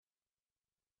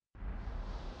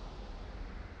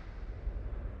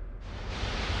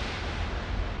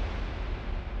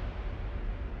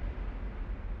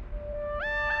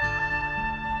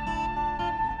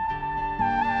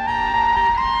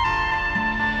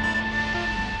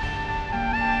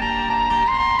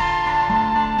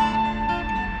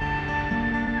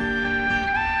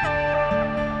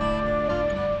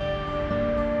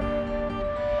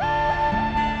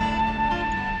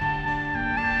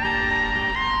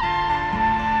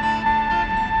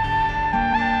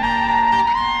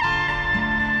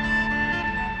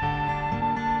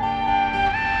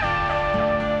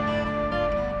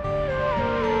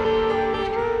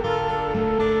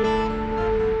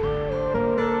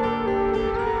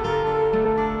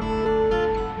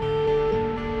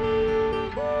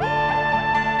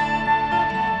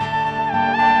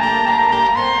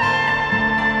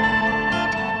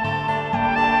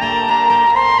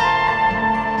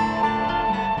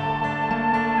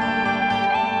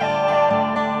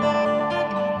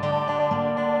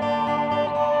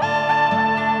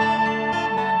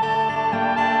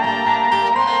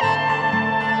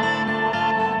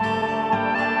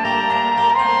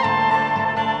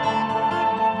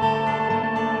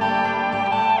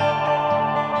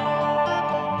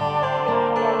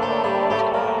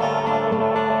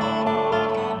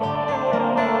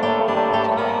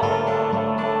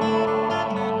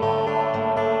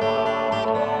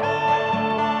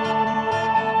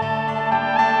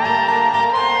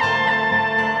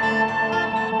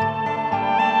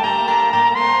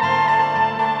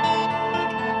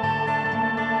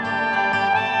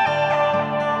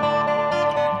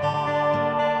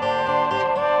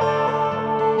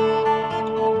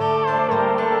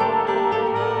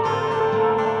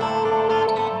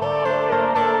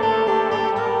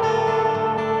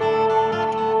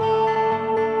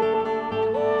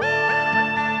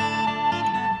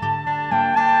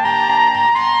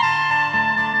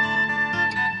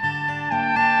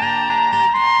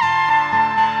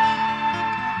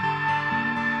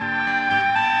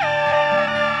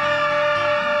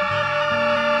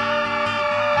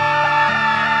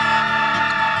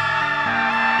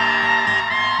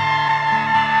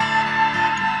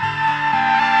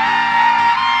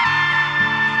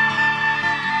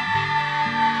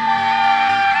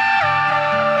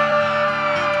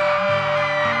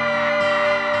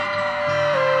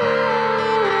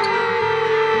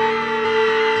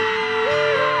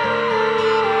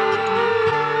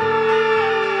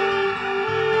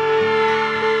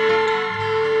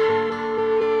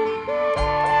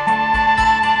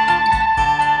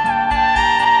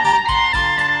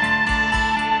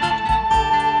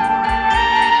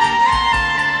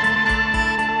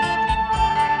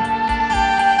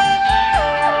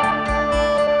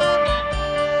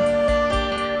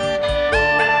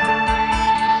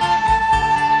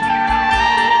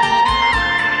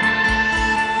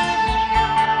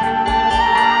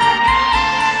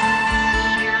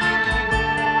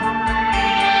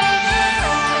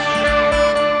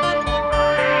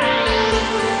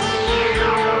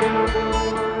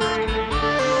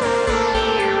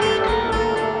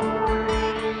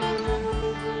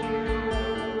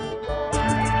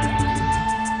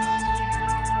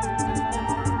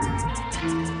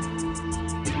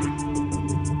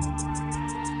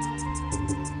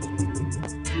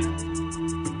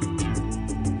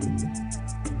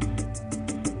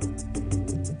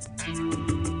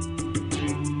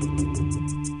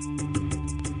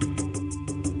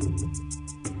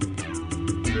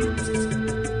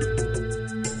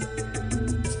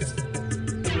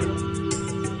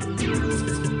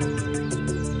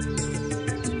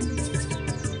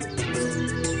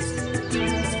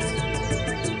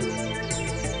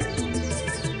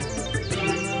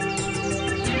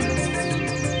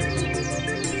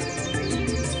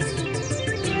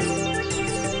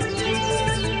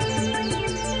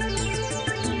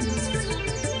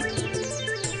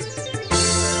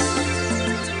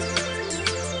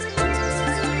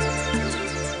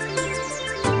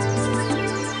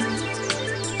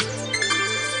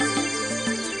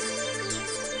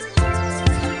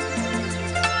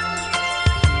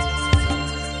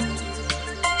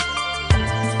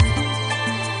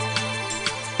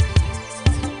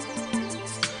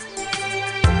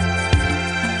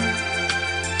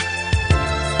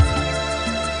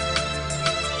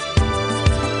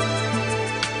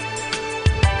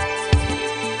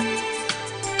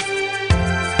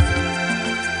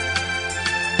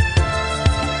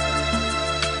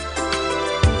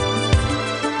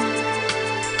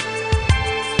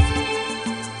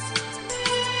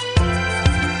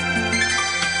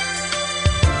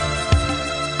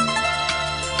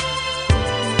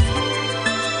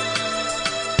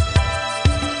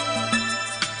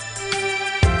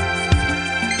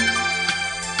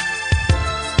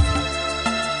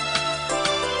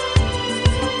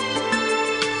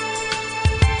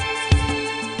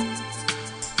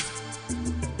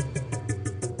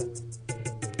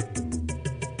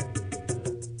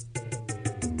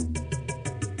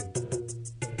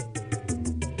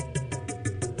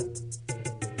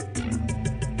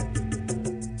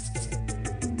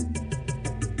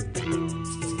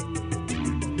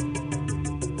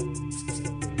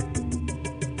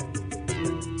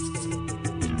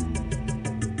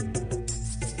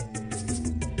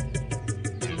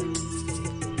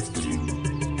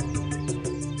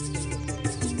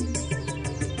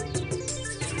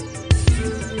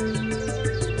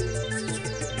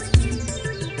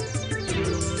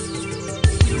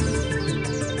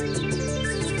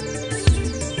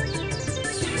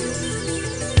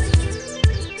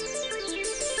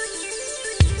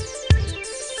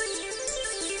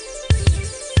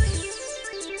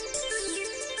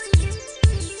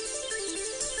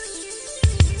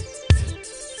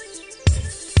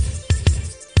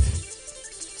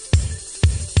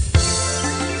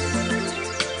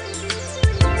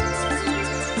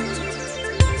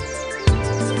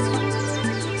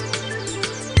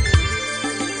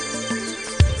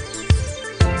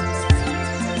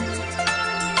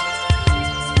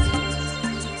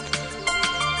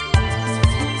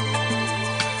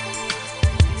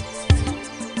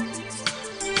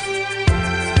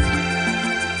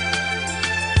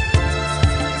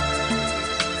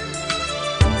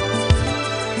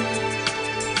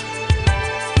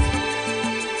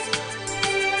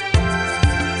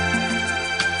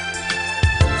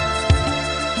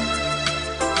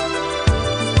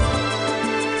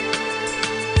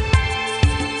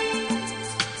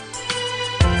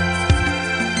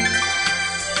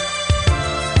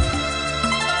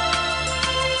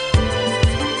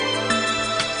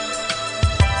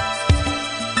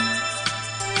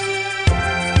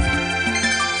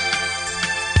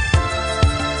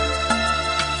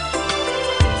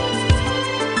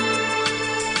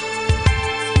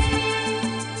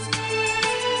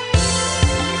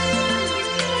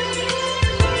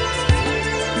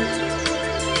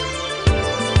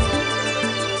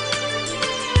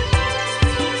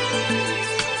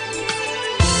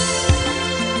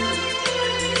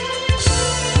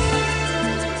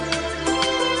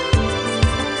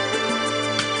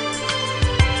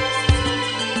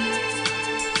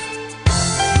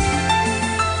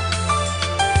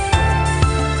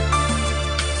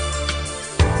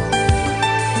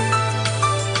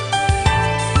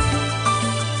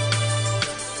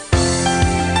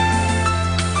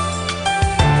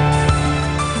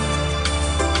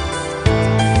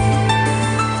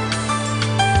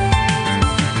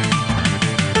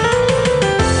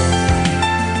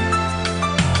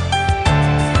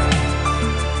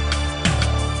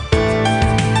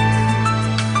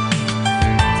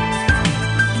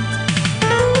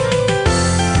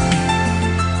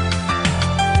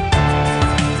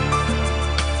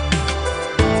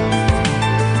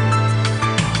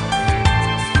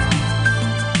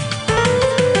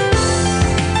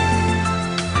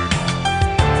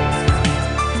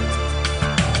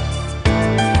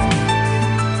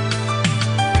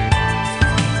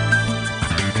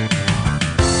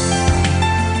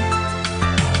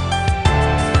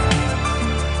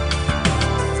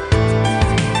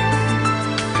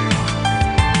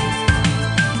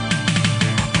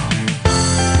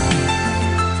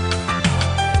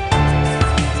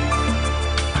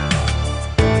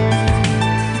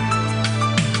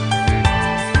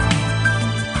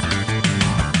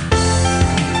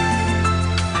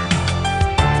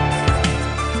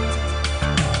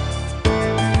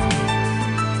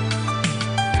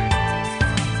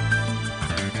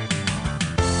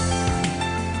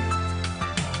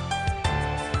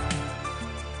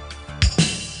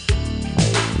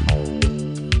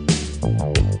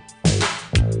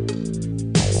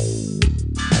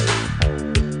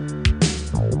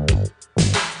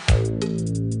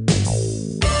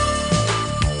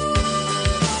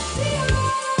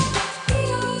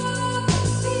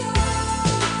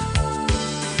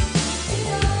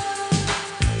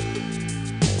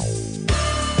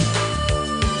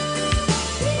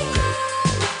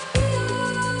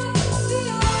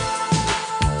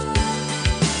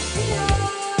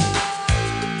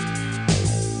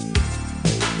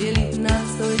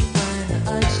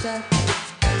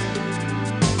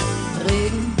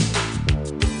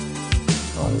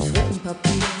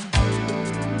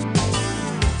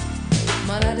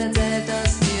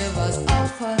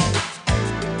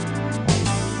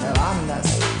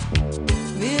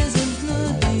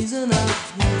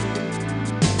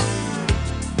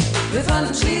Wir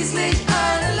fanden schließlich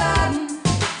einen Laden,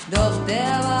 doch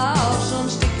der war auch schon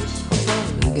stickig und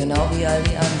voll, genau wie all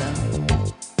die anderen.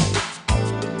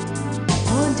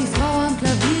 Und die Frau am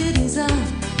Klavier, die sang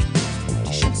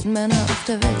schönsten Männer auf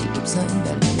der Welt, die gibt's nur in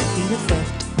Berlin und Bielefeld.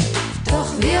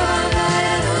 Doch wir waren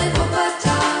leider nur in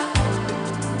Wuppertal.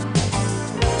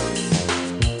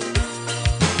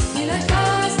 Vielleicht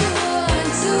war es nur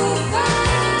ein Zufall.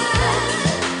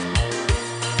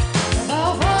 Da war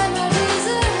auf einmal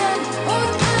diese Hand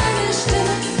und eine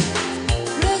Stimme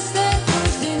flüstert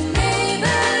durch den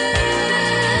Nebel.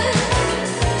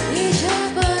 Ich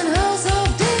hab ein Haus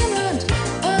auf dem Land,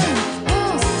 ein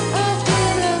Haus auf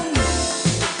dem Land.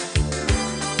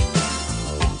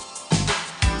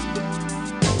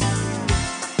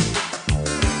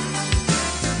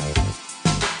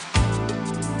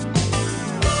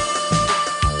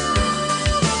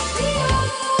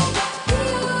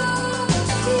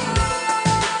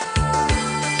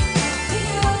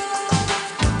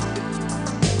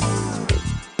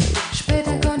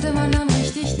 Später konnte man dann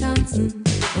richtig tanzen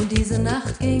und diese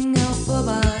Nacht ging auch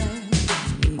vorbei,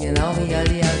 genau wie all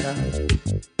die anderen.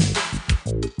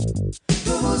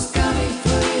 Du musst gar nicht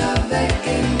früher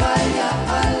weggehen, weil ja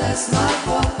alles mal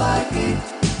vorbeigeht.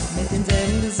 Mit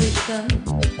denselben Gesichtern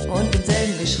und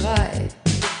demselben Geschrei.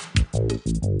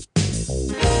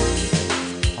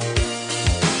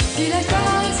 Vielleicht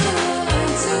war es nur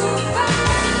ein Zufall.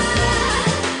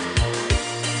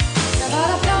 Da war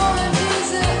doch dauernd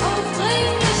diese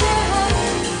aufdringliche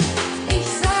Hand. Ich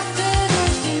sagte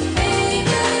durch den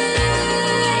Nebel,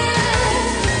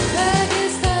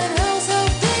 vergiss dein Haus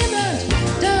auf dem Land,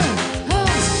 dein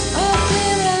Haus auf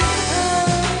dem Land.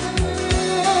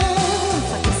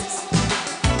 Vergiss es.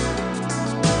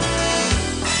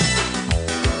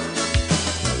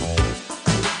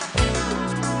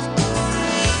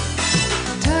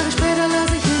 Tage später las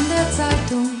ich in der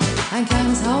Zeitung, ein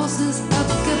kleines Haus ist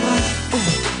abgebrannt. Oh.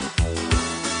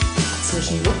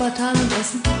 Zwischen Wuppertal und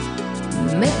Essen,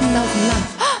 mitten auf dem Land.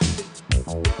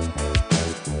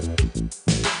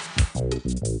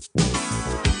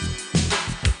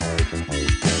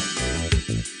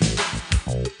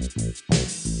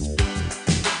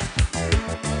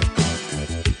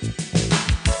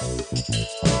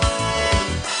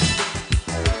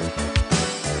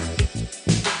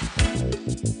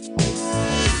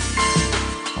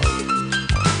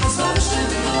 Das war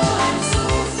bestimmt nur ein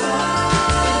Zufall.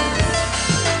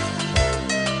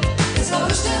 Es war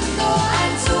bestimmt nur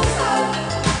ein Zufall.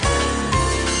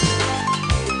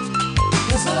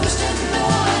 Es war bestimmt nur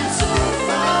ein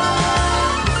Zufall.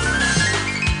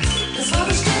 Es war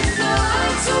bestimmt nur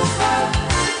ein Zufall.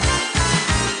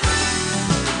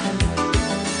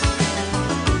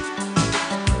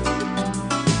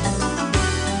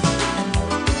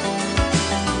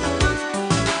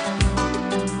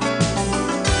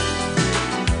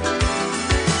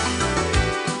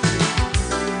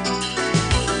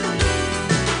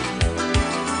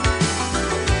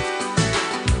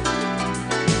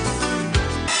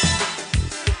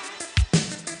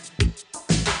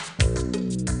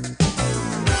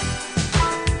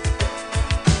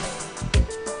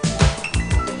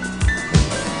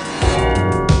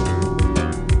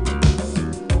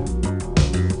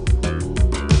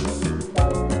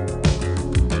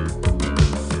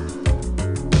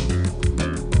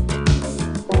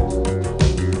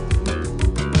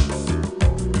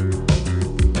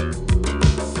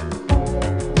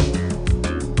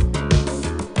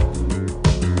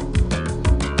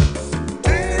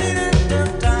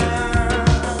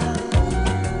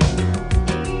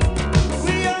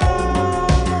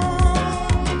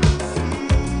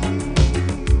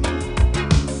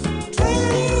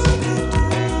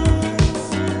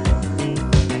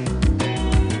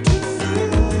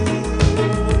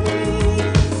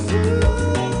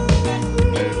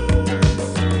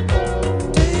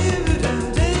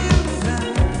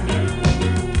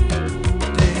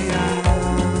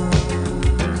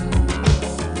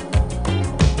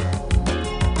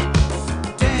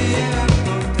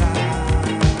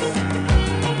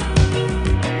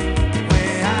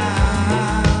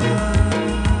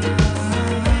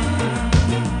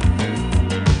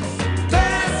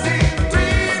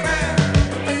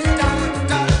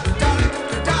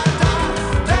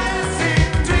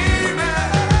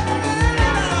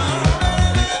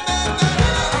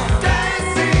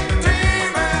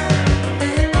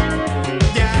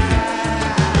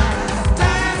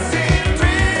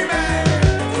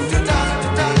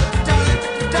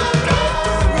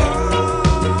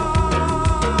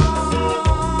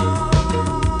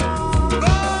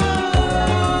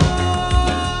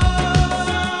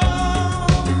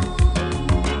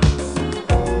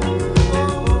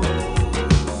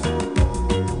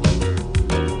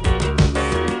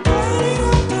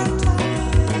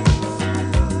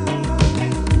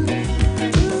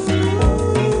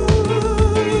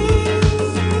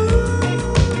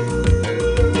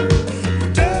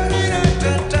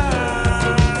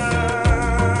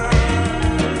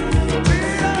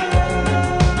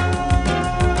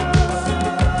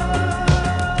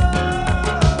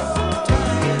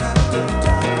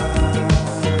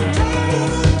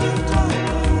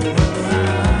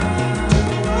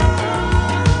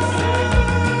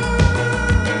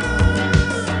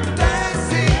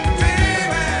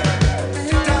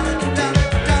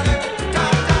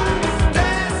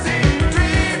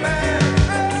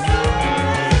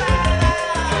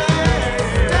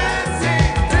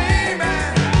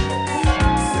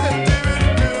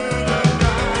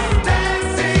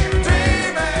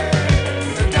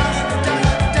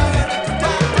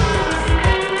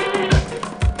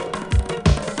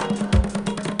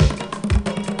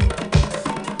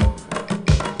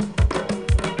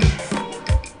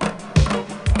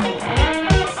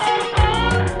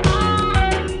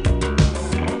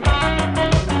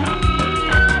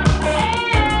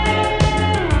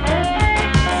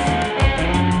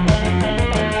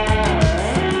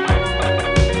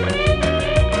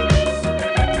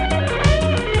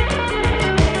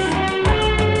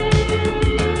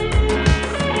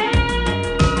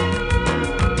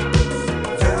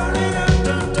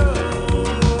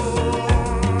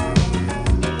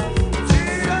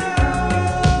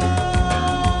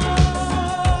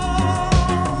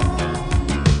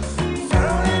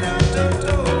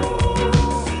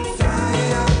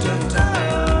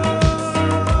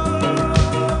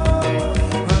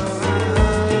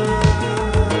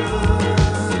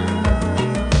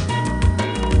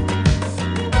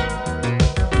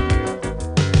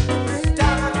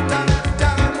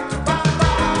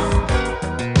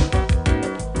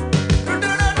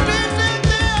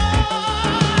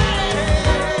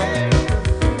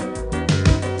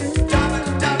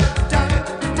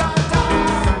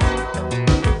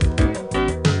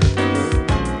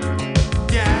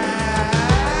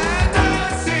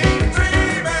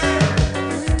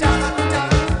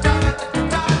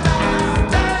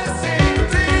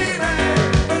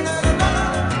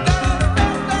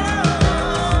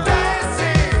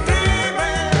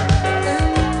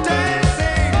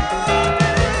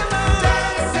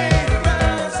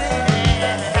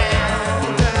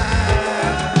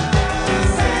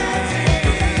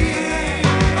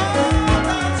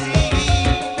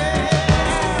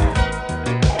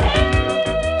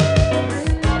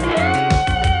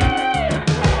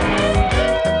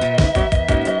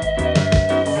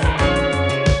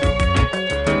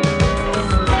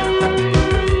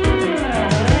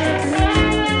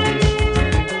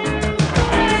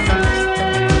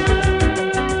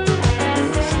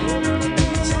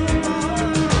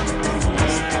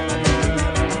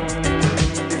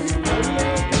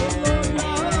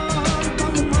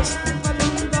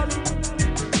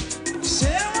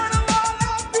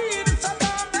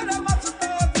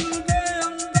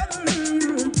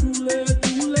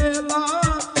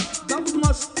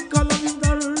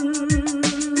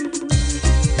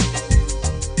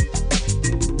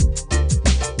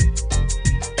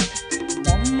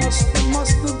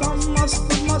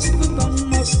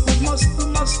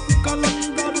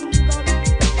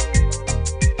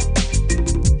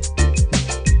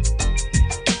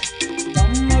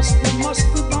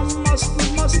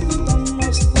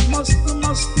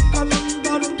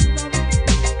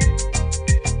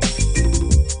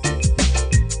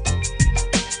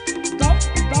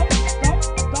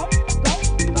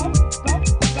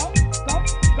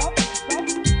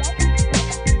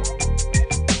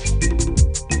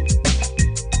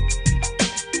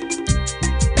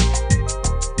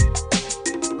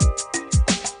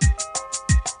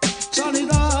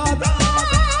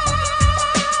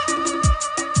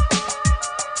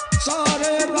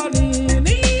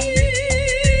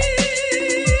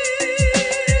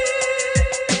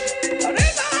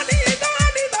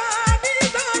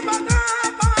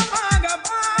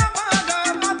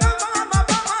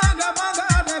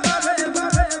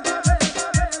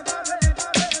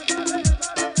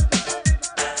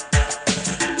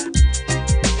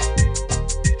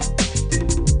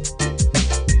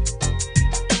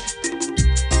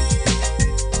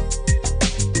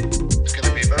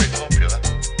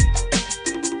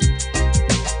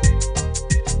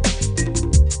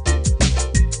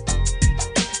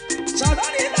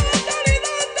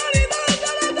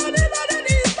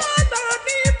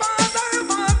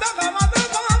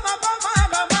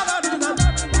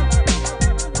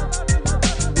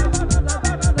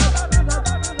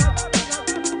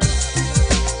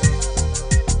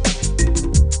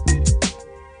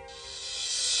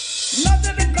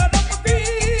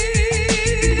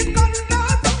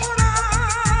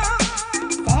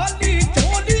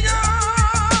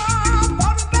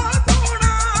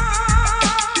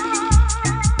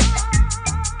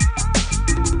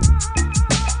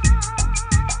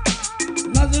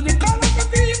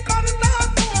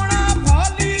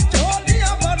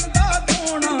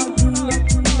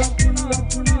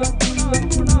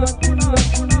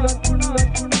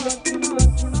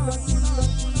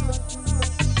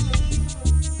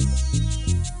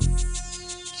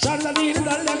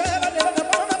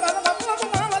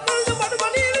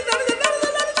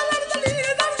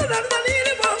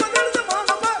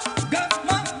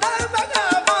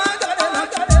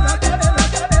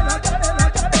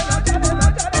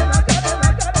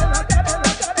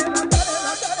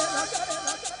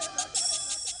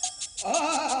 ni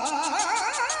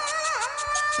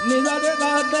da de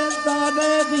da de da de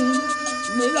di,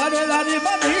 ni da de la di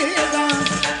ba di da,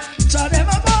 sa de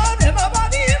ma ba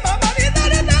di da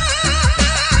de da.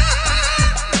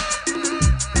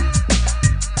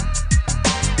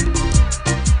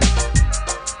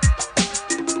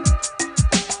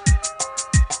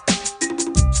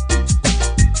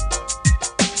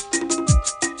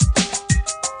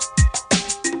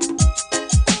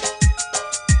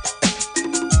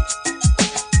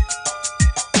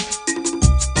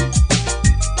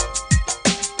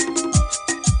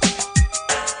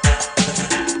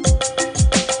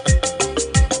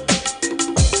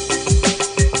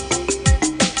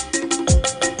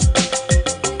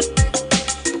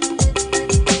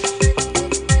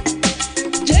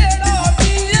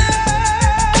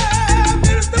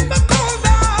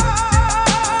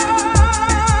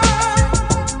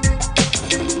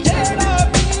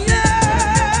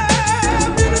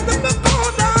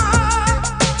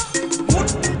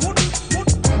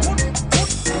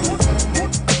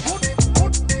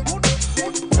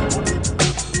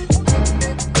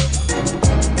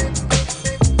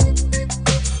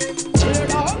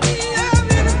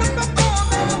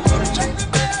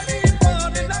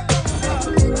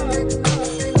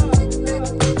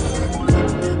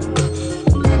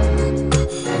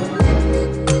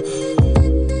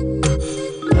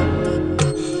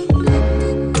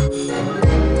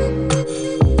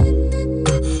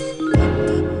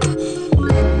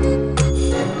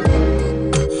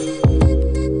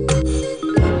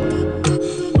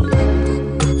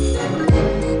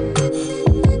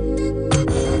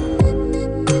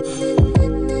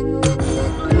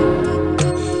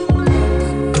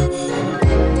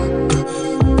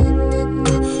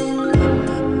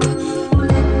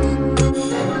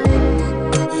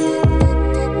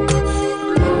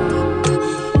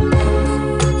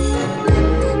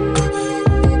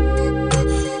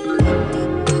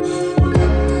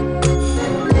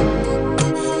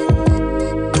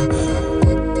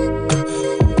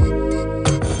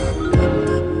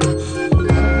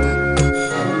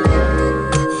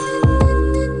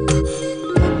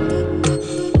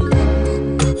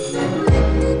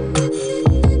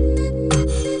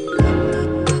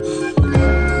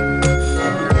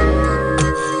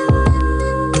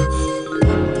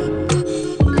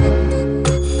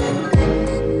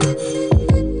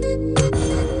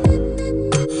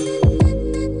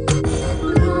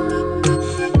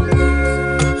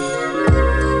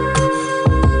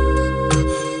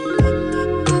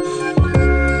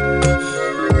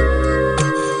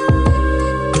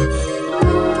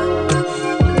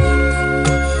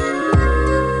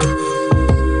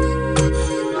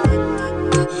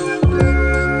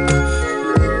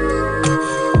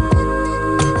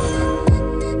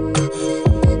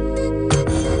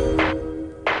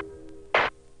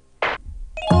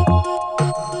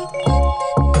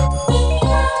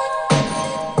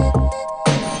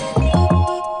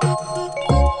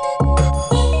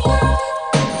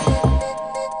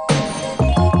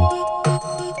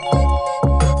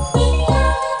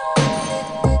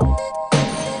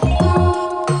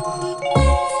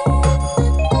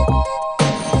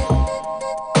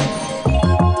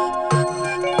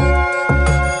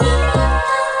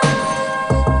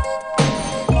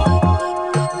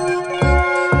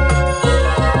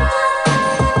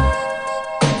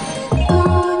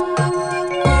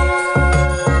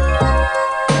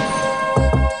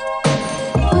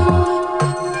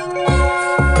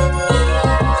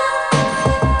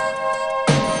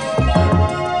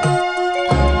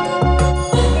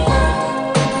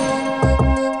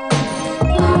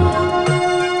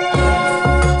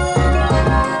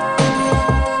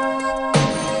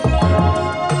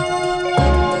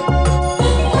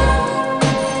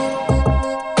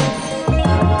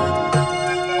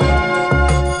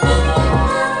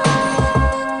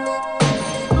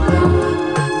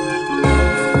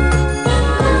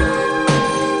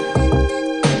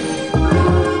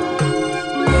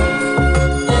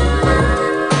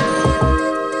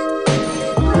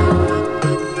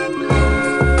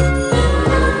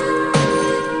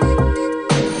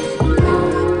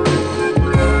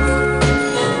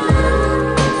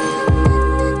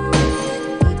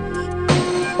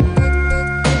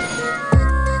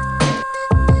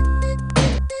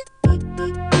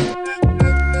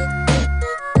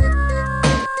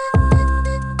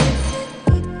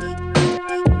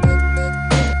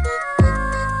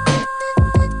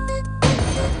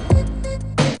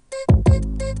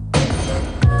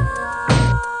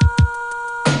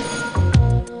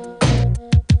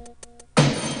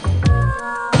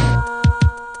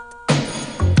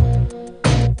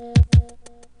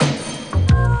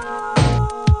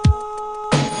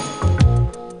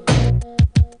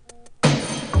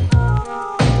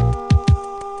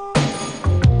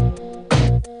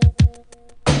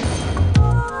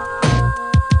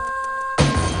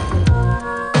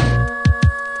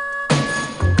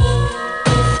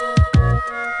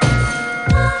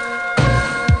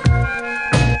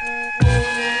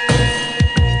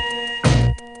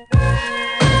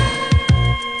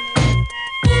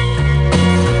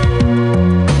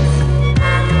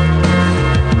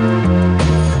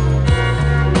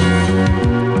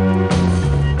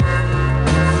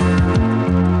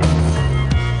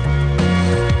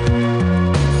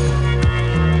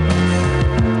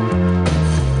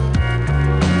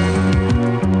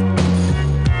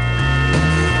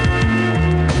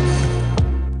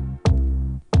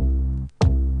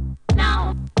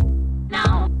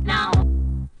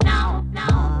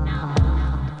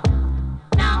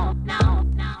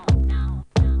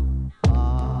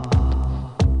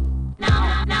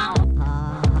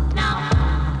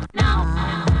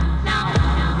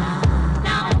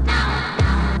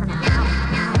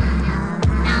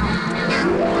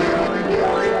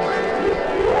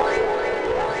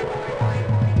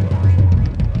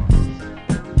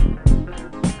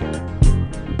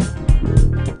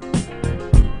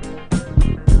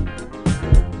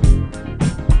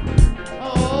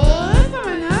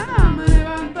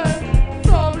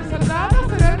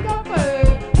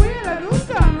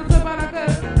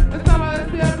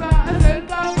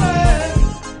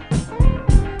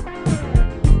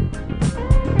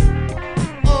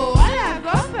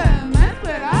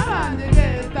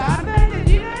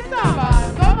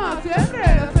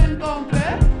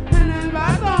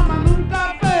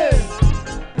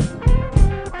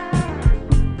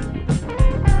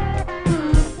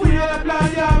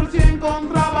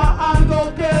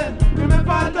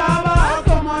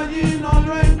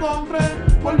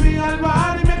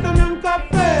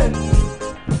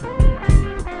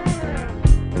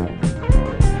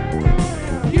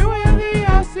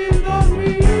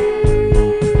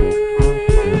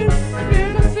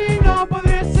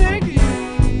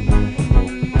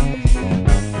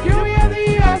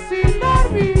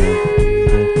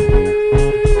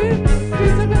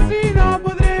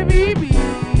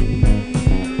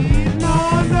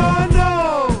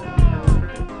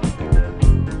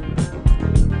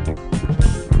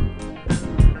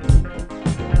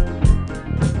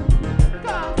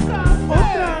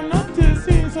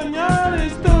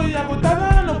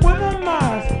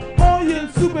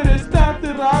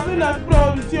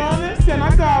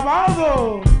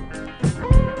 mundo.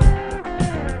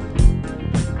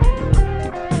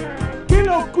 ¡Qué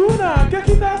locura! ¡Qué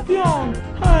agitación!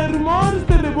 Hay rumores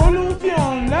de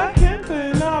revolución. La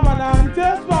gente en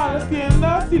avalanchas va a las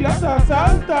tiendas y las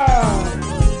asalta.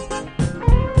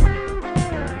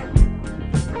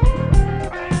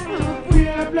 Fui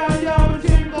a la playa a ver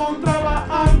si encontraba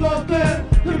algo que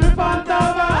me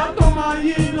faltaba. Como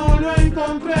allí no lo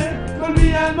encontré,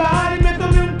 volví al bar y me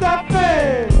tomé un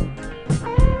café.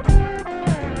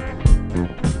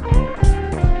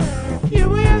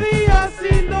 Llevo ya días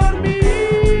sin dormir.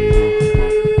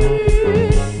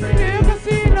 Creo que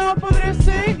así no podré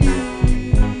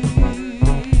seguir.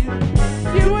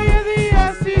 Llevo ya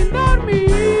días sin dormir.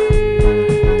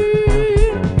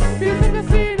 Pienso que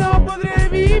así no podré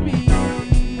vivir.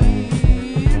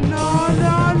 No,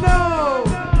 no, no.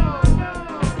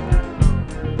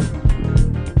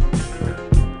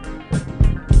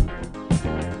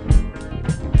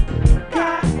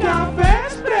 Café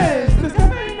express,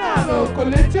 descafeinado,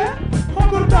 con leche o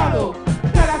cortado,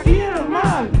 carajillo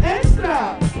normal,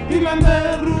 extra,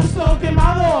 irlandés ruso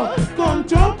quemado, con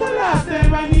chocolate,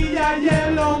 vainilla,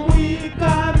 hielo muy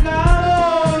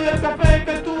cargado. Y el café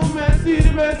que tú me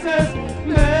sirves es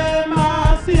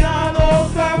demasiado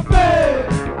café.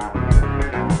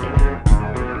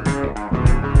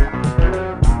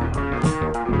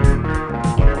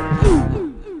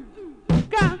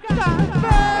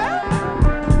 Café.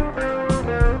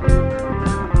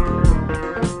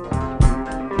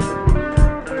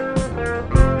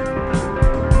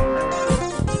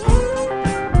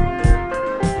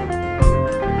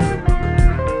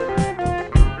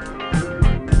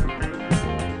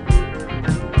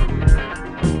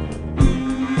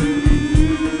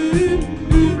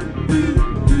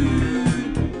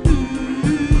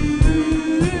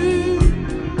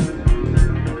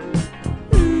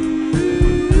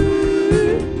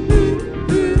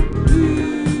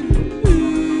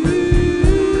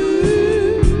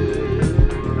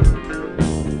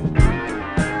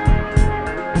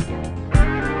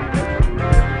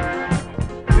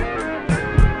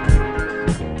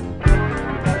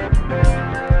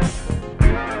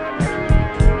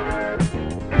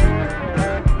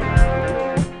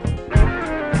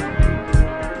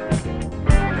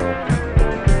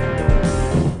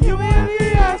 Llevo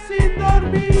días sin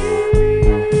dormir.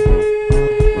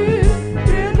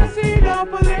 Creo que así no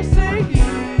podré seguir.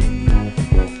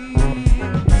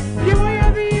 Llevo ya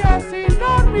días sin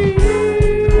dormir.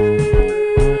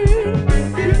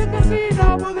 Pienso que así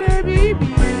no podré vivir.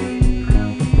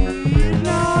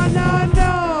 No, no,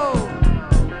 no.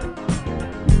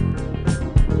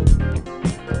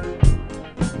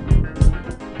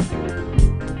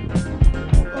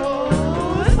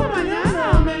 Oh, esta mañana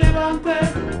me levanté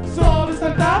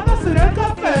sobresaltada a hacer el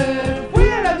café. Fui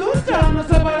a la ducha, no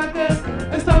sé para qué.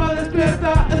 Estaba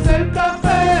despierta, es el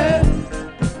café.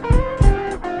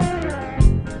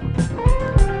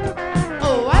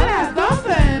 Oh, a las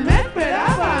 12 me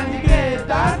esperaban. Llegué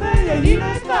tarde y allí no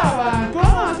estaban.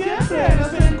 Como siempre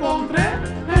los encontré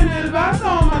en el bar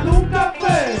tomando un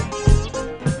café.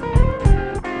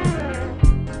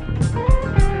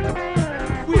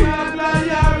 Fui a la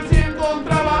playa a ver si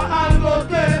encontraba algo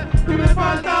que me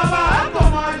faltaba.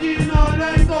 Como allí no lo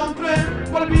encontré,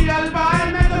 volví al bar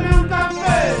y me tomé un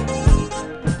café.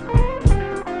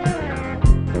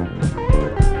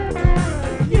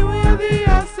 Llevo ya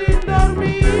días sin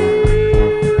dormir.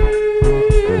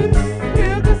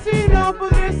 Creo que así no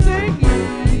podré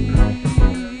seguir.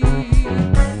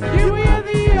 Llevo ya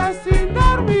días sin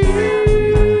dormir.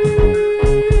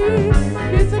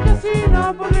 Pienso que así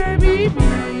no podré vivir.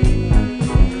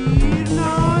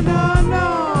 No, no, no.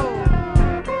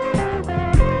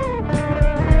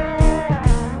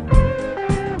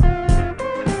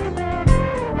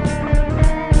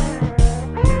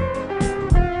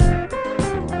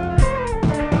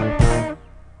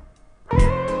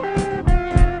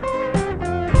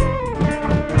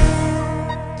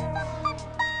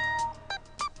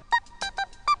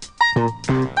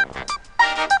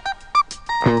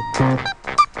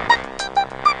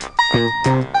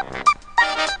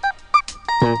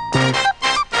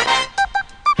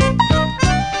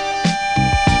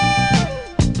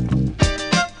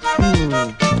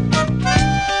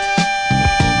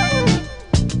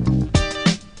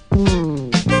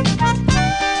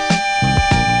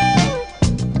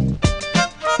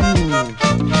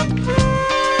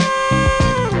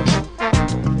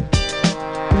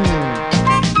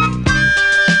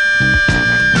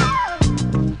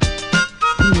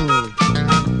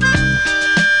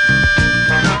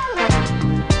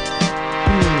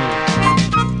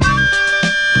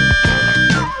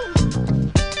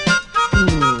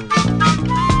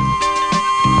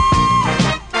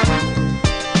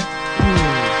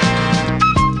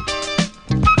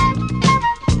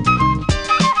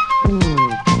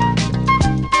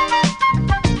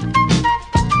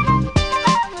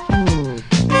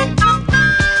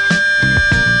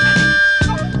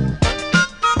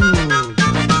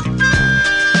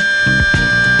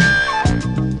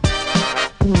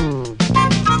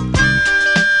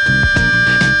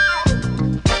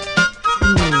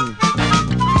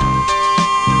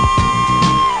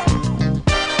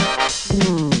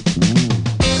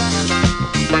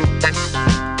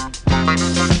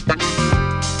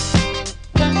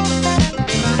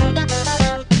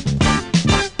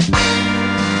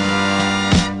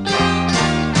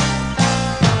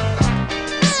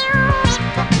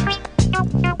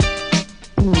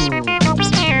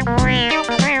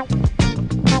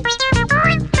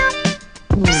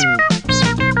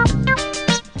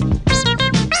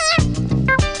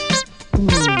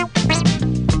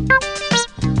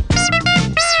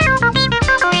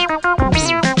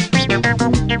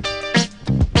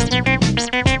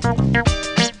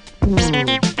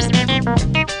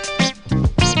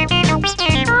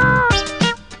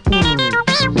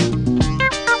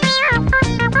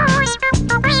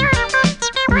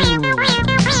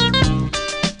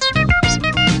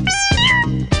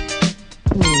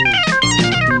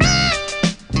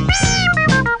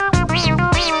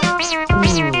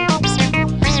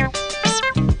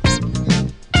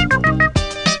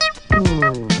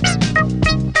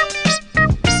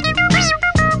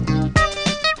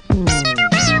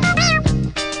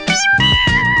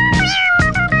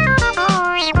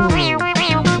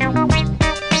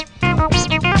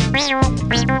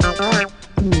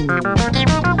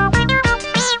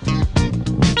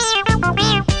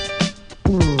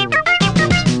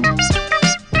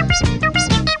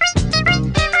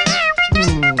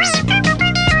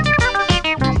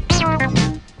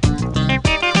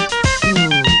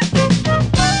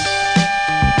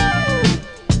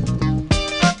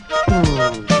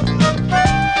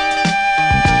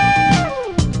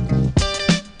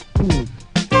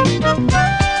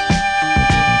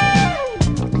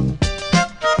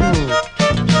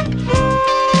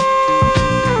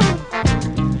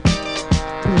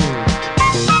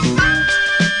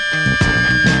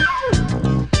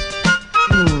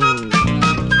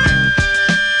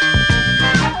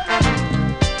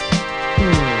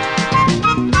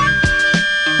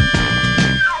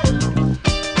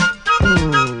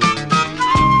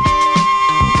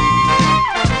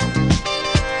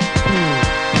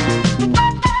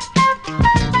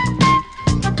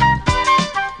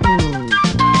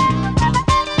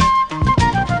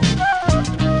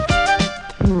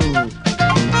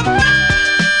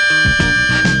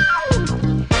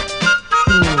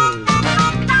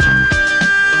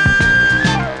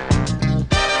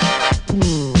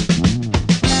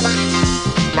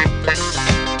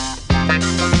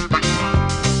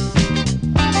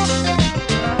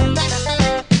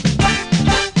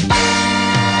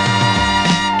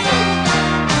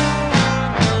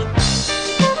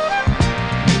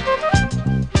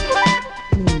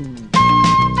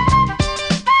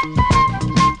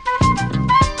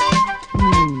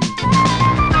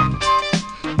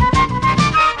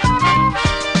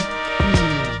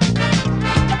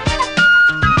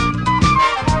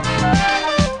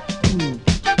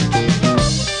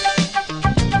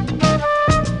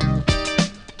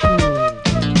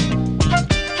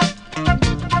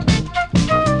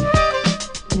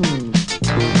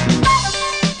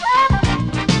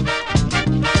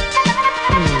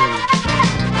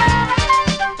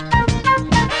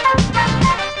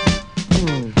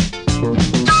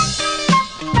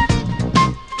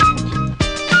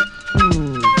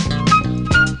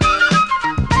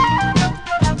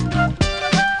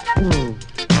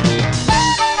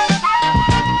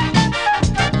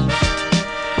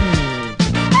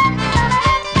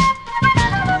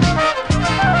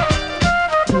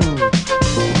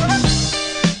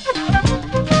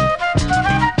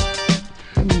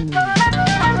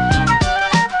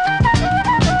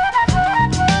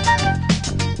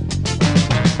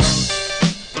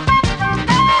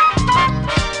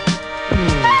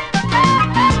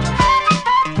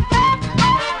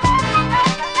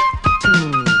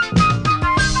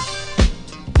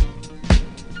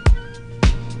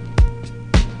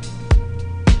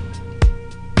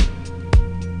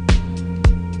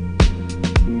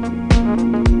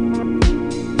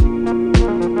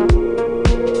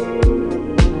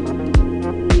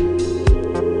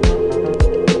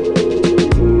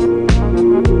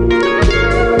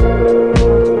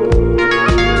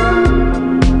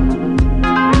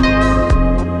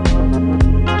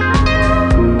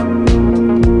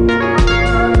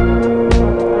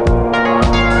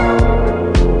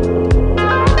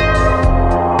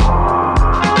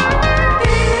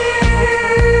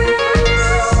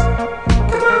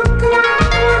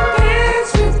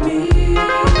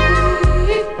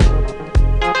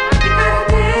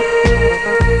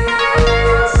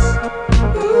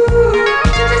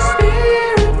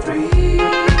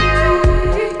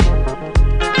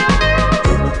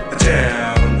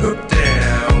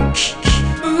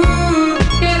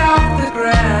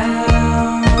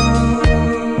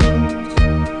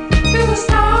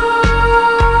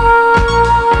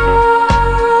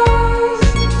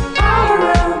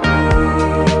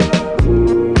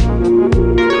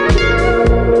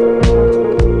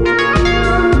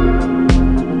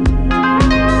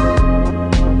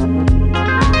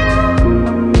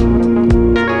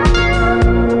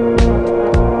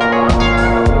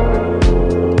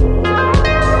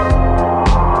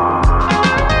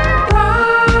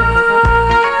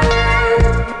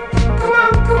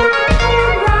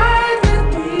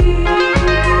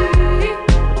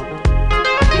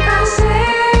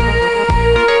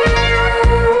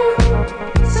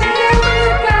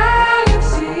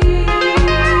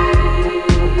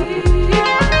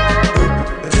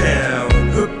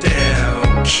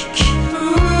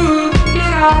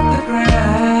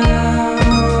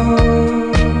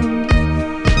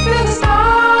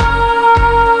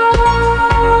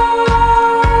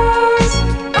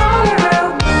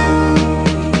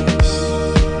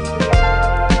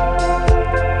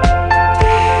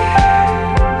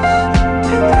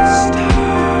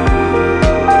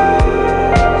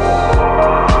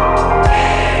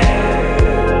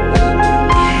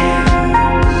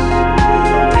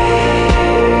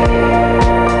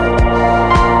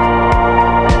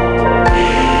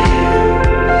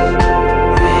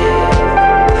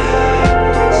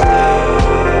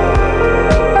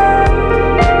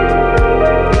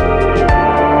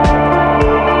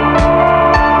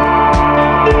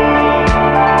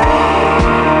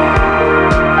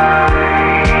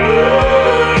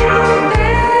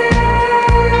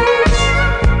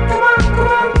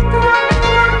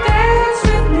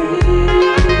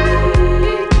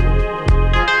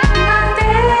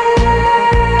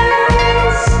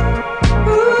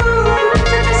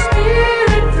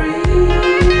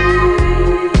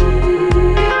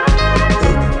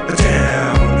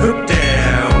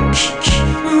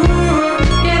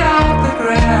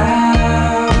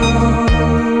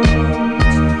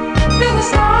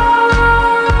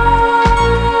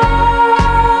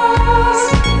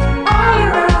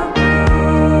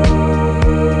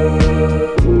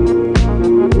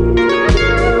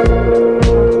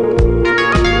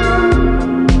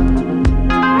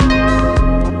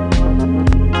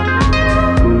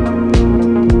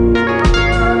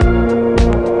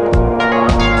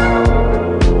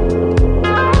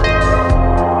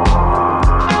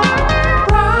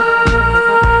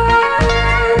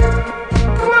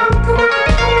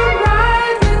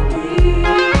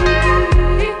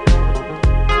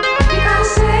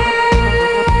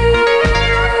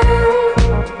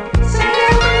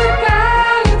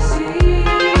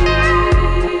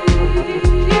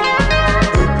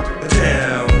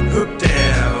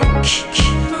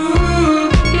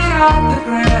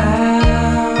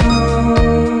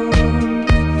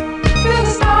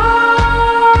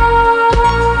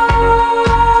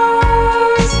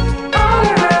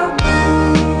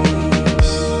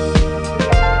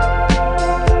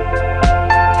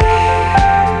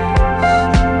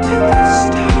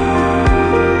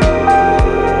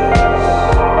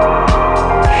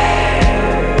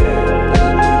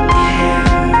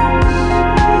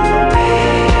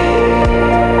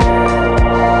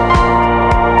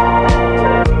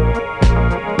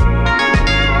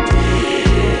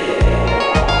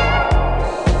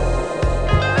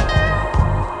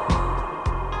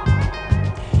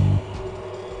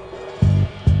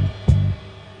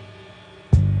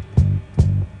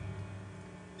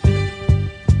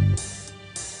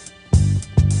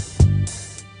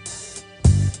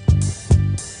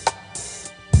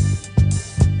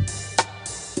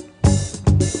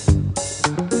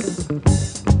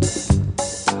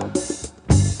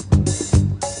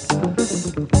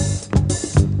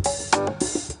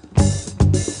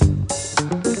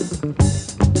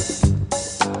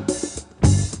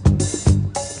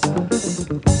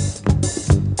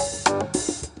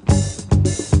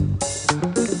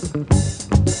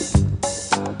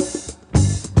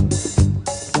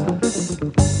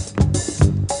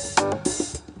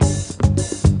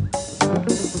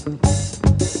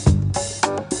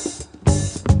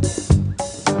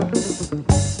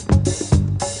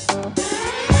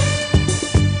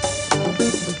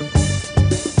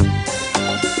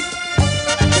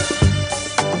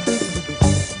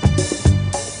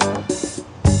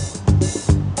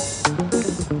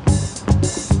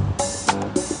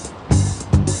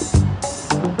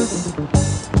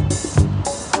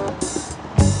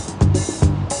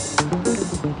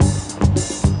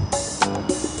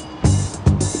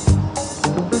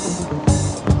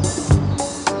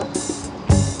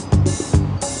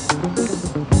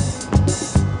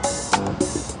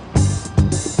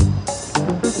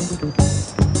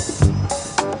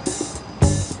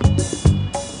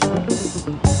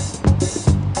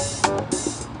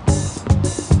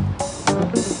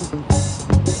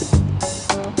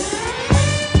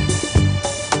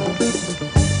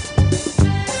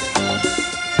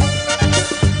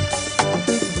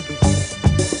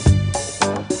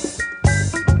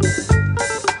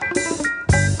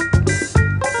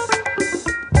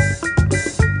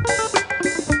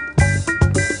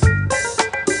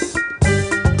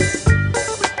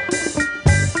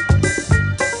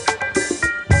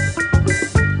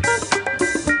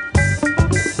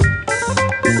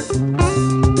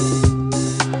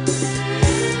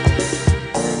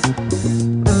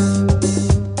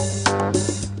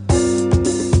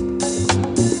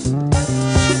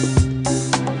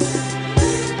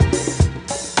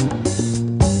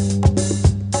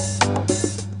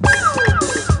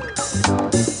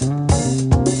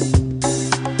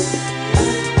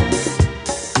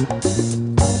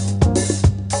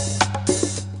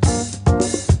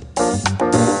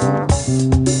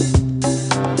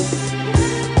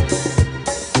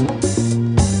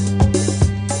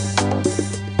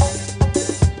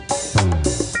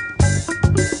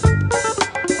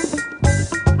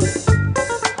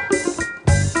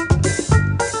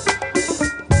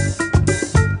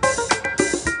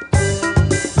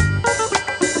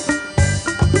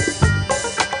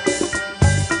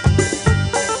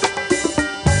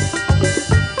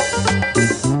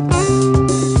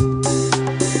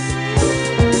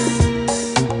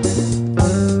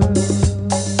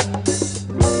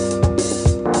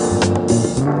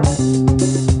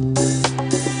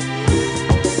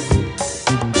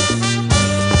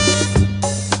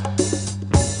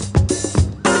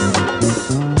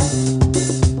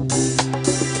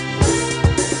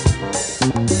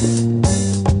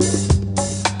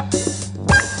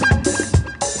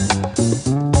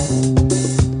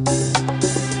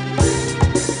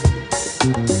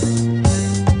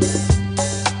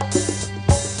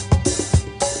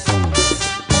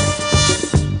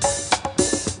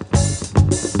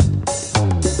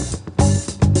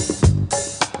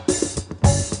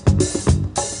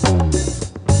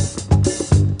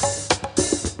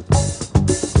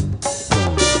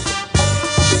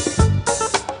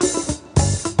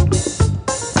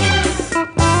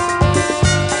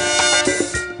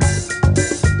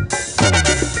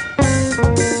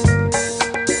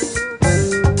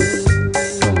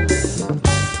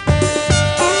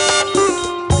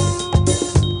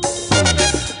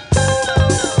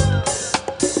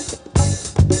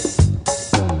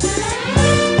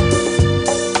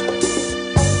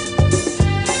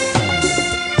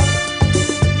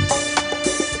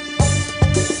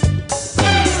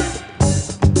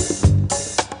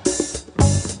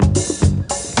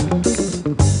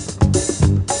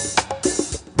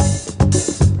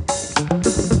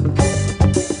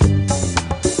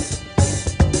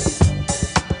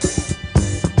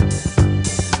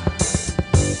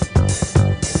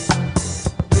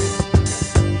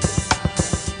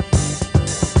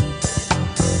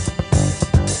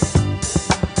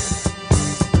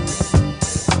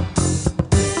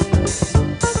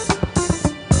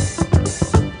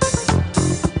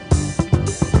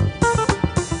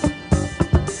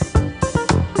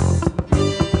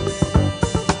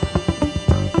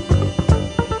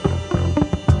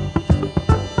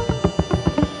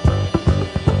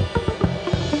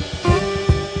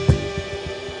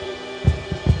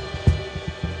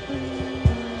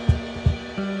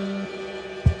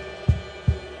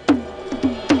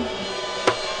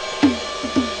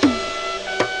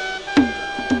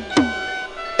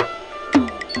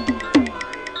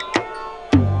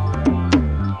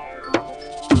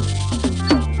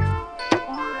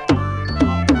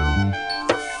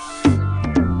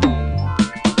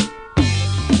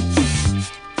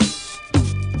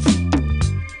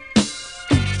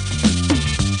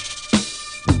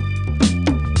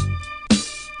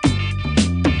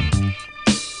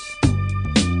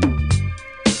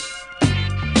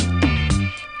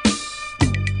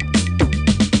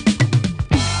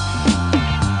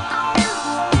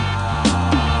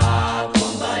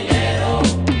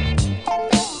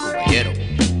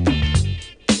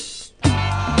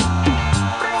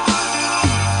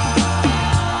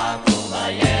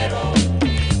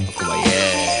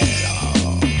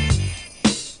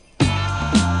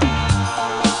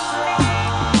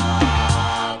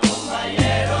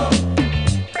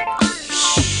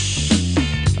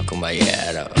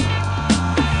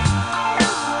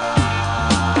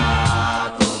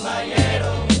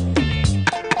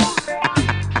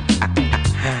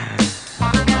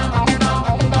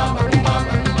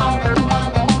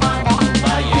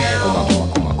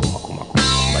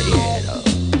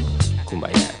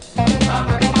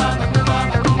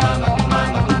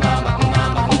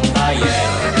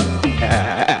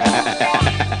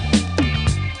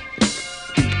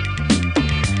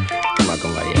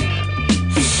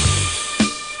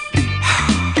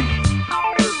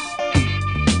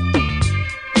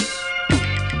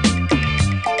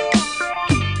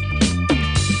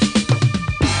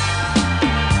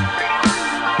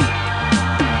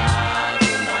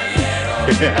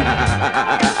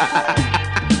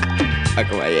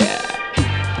 Compañero.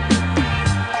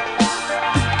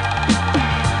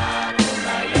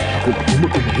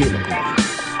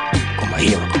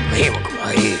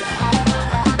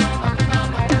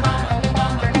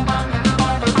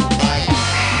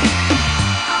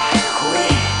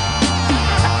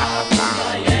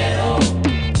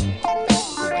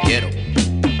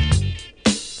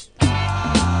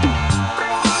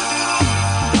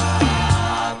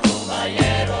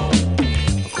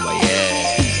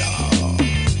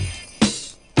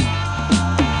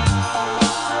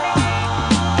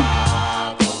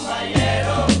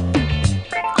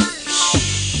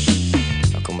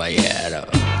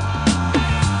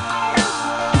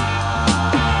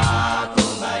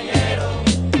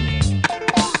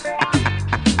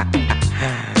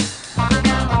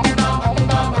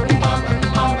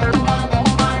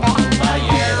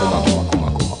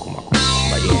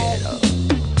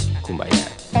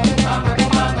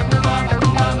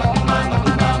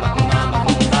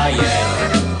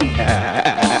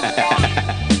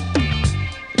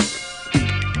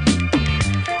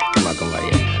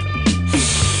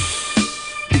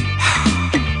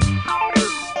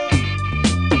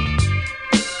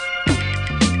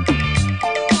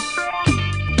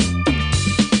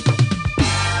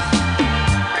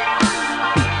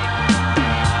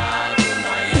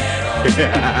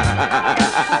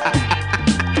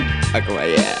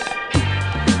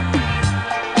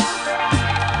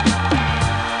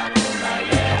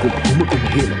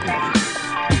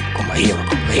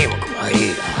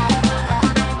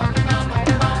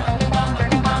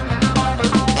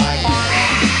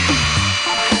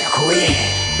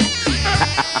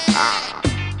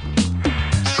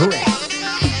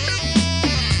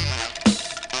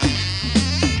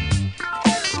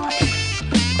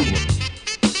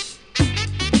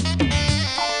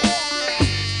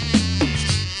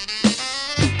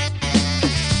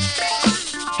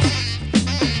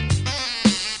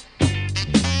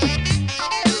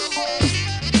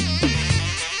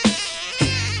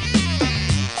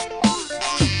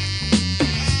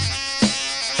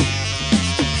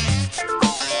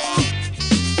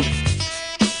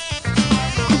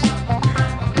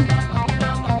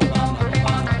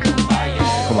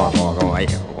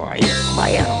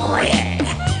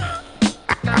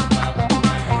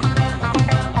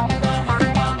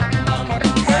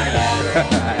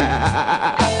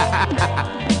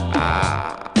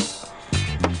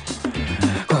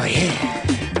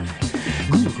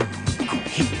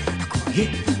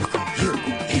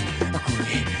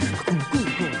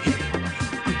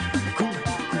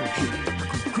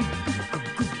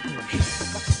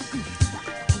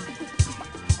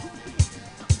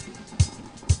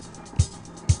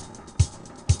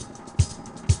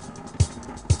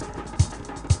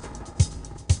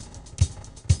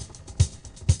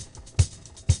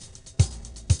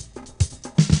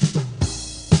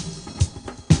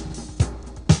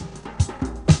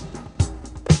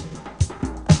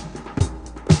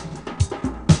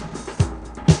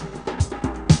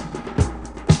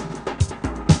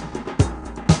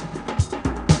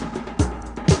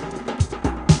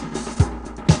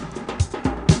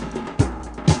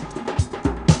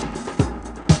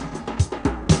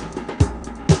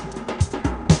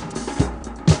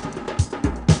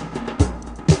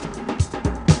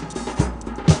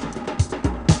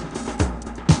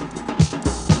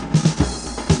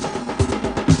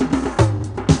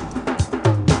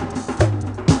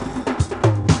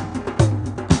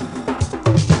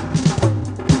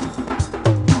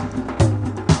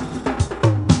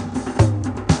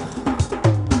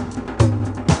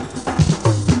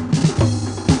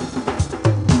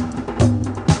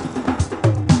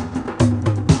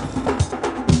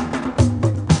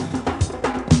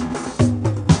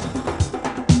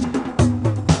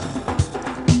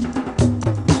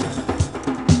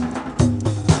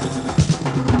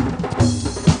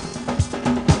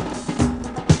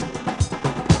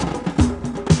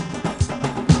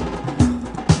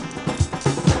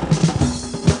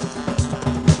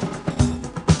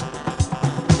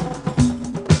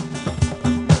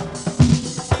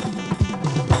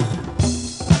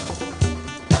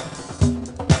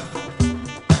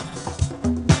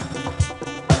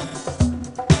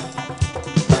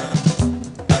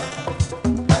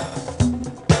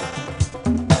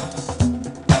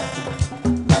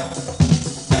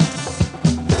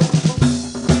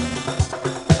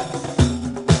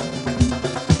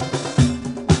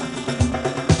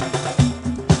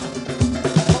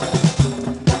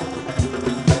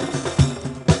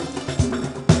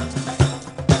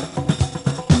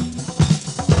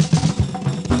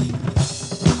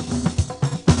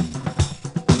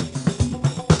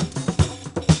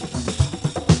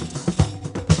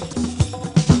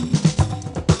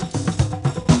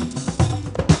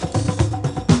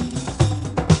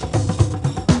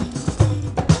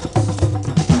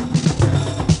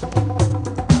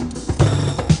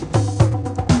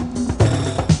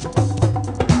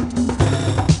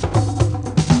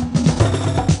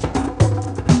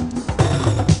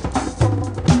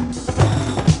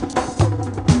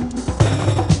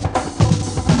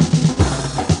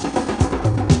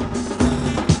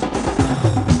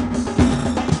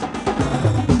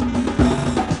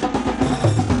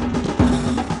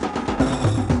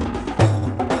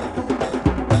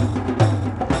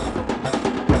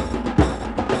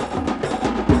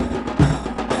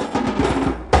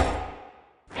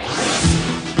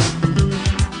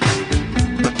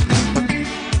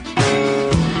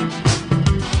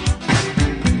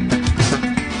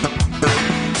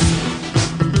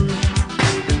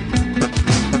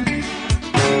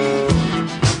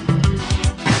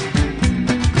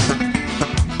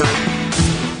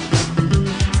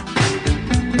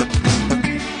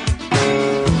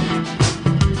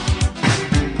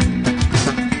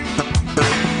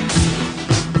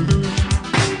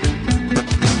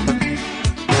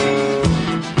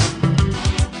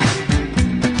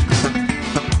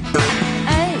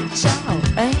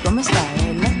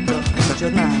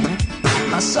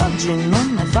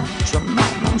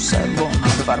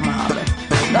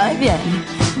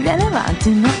 avanti,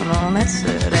 no, non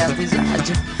essere a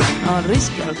disagio, non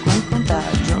rischio alcun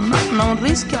contagio, no, non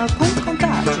rischio alcun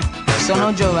contagio.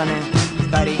 Sono giovane,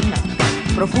 carina,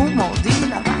 profumo di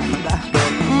lavanda.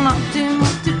 Un attimo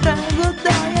ti prego,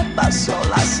 dai, e passo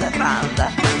la serranda.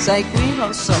 Sei qui,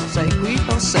 lo so, sei qui,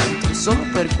 lo sento, solo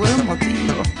per quel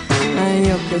motivo. E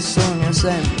io che sogno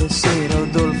sempre, sì,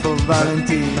 Rodolfo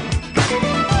Valentino.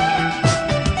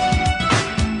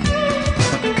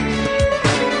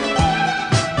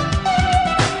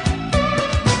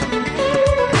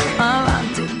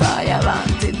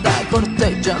 Avanti, dai,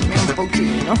 corteggiami un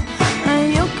pochino. E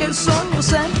io che sogno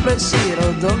sempre, sì,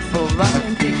 Rodolfo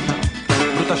Valentino.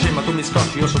 Brutta scema, tu mi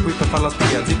scocci, io sono qui per far la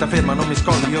spia. Zitta ferma, non mi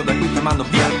scogli, io da qui ti mando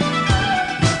via.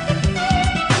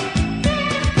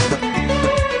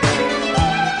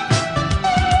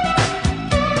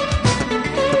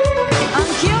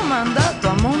 Anch'io ho mandato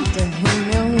a monte il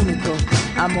mio unico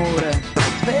amore.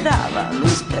 Lui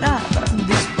sperava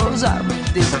di sposarmi,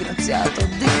 disgraziato,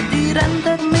 di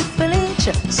rendermi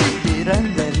felice, sì, di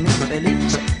rendermi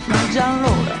felice. Ma già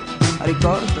allora,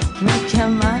 ricordo, mi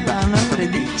chiamavano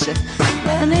Redice.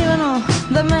 Venivano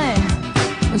da me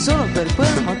solo per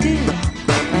quel motivo.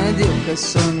 Ed io che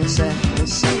sogno sempre,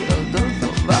 sì,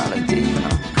 Rodolfo Valentino.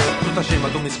 Brutta scema,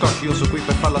 tu mi scocci, io sono qui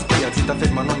per far la spia. Zitta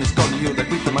ferma, non mi scogli, io da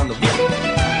qui ti mando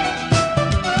via.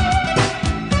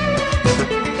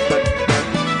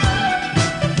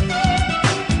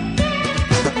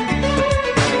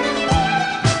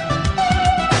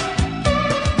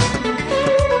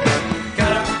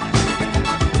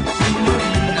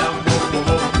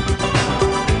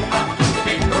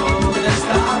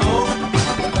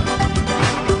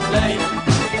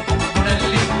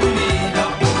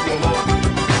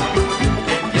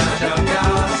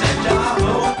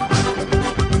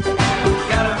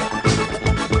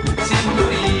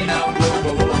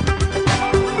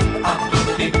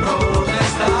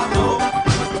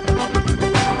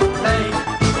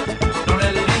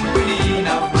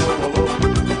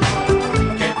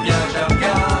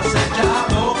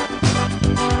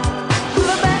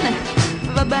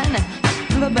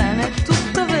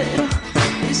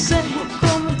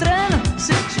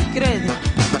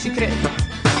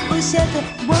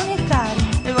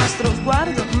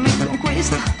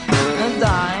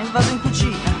 Dai, vado in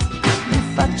cucina, mi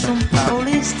faccio un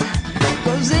paolista,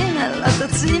 così nella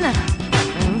tazzina,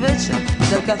 invece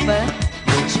del caffè,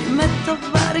 ci metto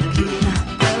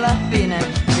varichina, e alla fine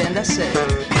viene da sé.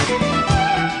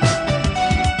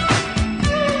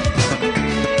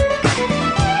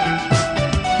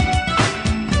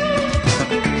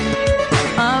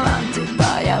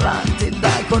 Avanti,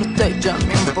 dai,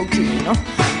 corteggiami un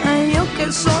pochino. E io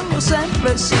che sogno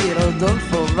sempre, sì,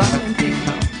 Rodolfo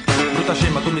Valentino. Brutta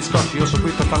scema, tu mi scocci, io sono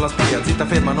qui per far la spia. Zitta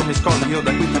ferma, non mi scogli, io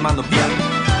da qui ti mando via.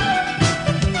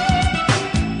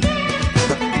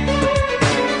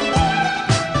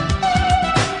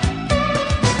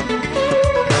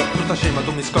 Brutta scema,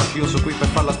 tu mi scocci, io sono qui per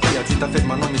far la spia. Zitta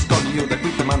ferma, non mi scogli, io da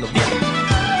qui ti mando via.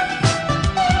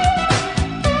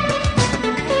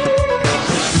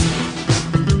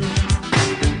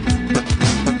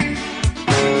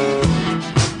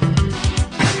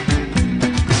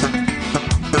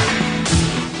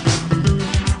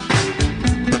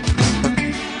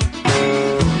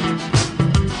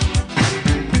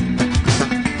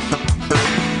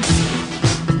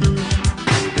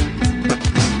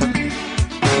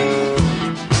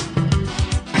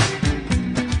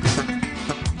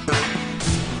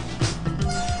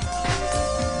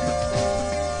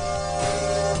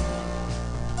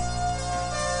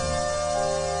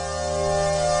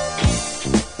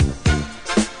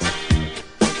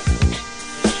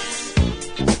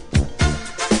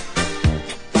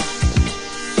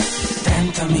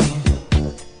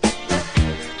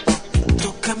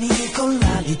 Toccami con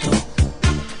l'alito,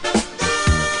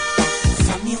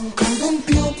 fammi un caldo in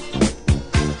più,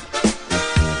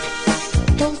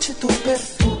 dolce tu per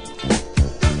tu,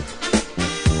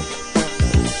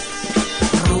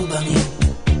 rubami,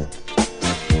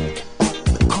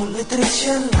 con le trecce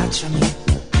allacciami,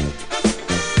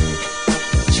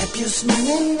 c'è più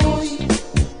smania in noi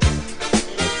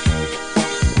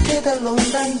che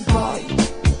dall'onda in poi.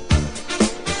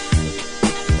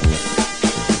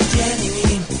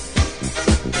 Tienimi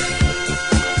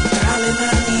tra le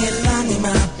mani e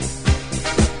l'anima,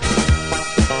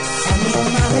 fammi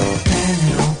un male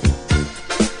tenero,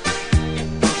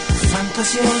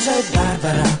 fantasiosa e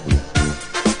barbara.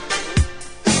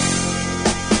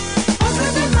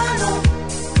 Prendimi in mano,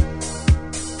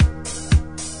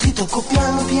 ti tocco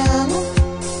piano piano,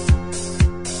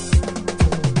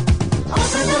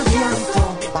 offrimi il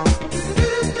pianto,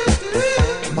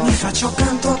 mi faccio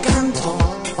canto a canto.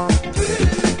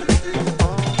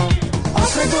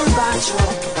 bacio,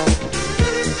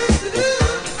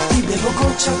 ti bevo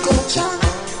goccia a goccia,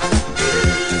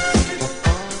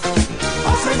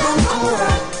 ho freddo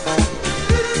ancora,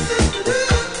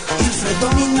 il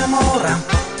freddo mi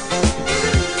innamora.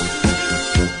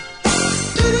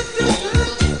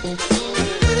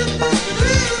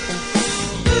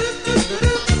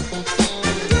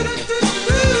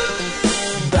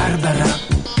 Barbara,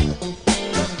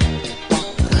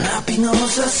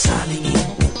 rapinosa salimi,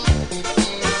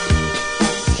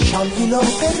 scioglilo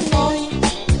per noi,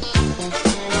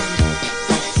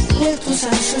 nel tuo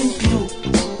senso in più,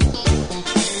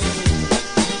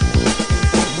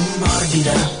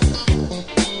 morbida,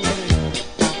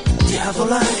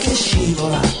 diavola che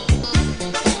scivola,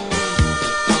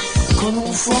 con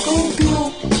un fuoco in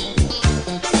più,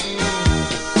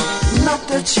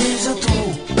 notte accesa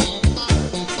tu,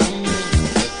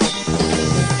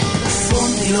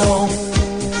 fondilo,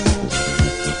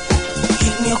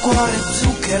 il mio cuore è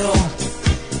zucchero,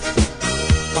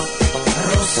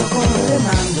 rosso come le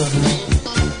mandorle,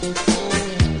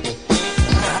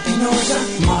 rapinosa,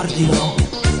 mordilo,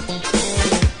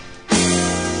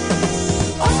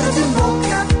 ho freddo in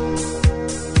bocca,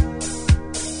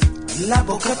 la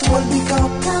bocca tua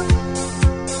albicocca,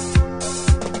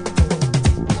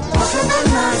 ho freddo al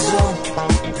naso,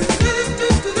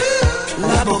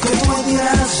 la bocca tua è di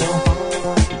raso,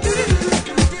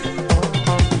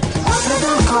 ho freddo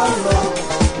al collo,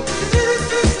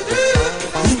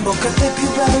 in bocca a te più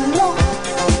bello,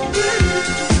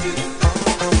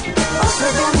 ho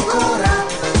freddo ancora,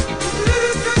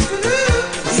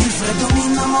 il freddo mi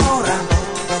innamora,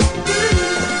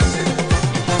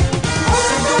 ho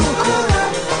freddo ancora.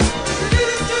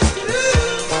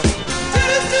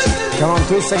 Come on,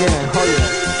 twist again, oh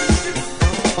yeah.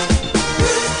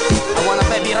 I wanna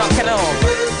baby rock and roll.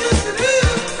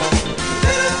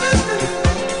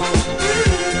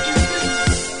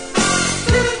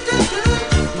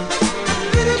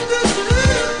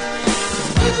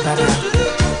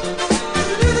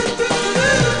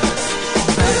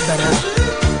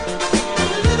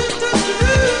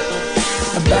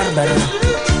 Barbara,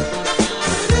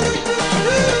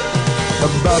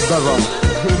 Barbara.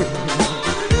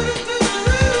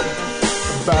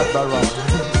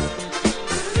 Barbara.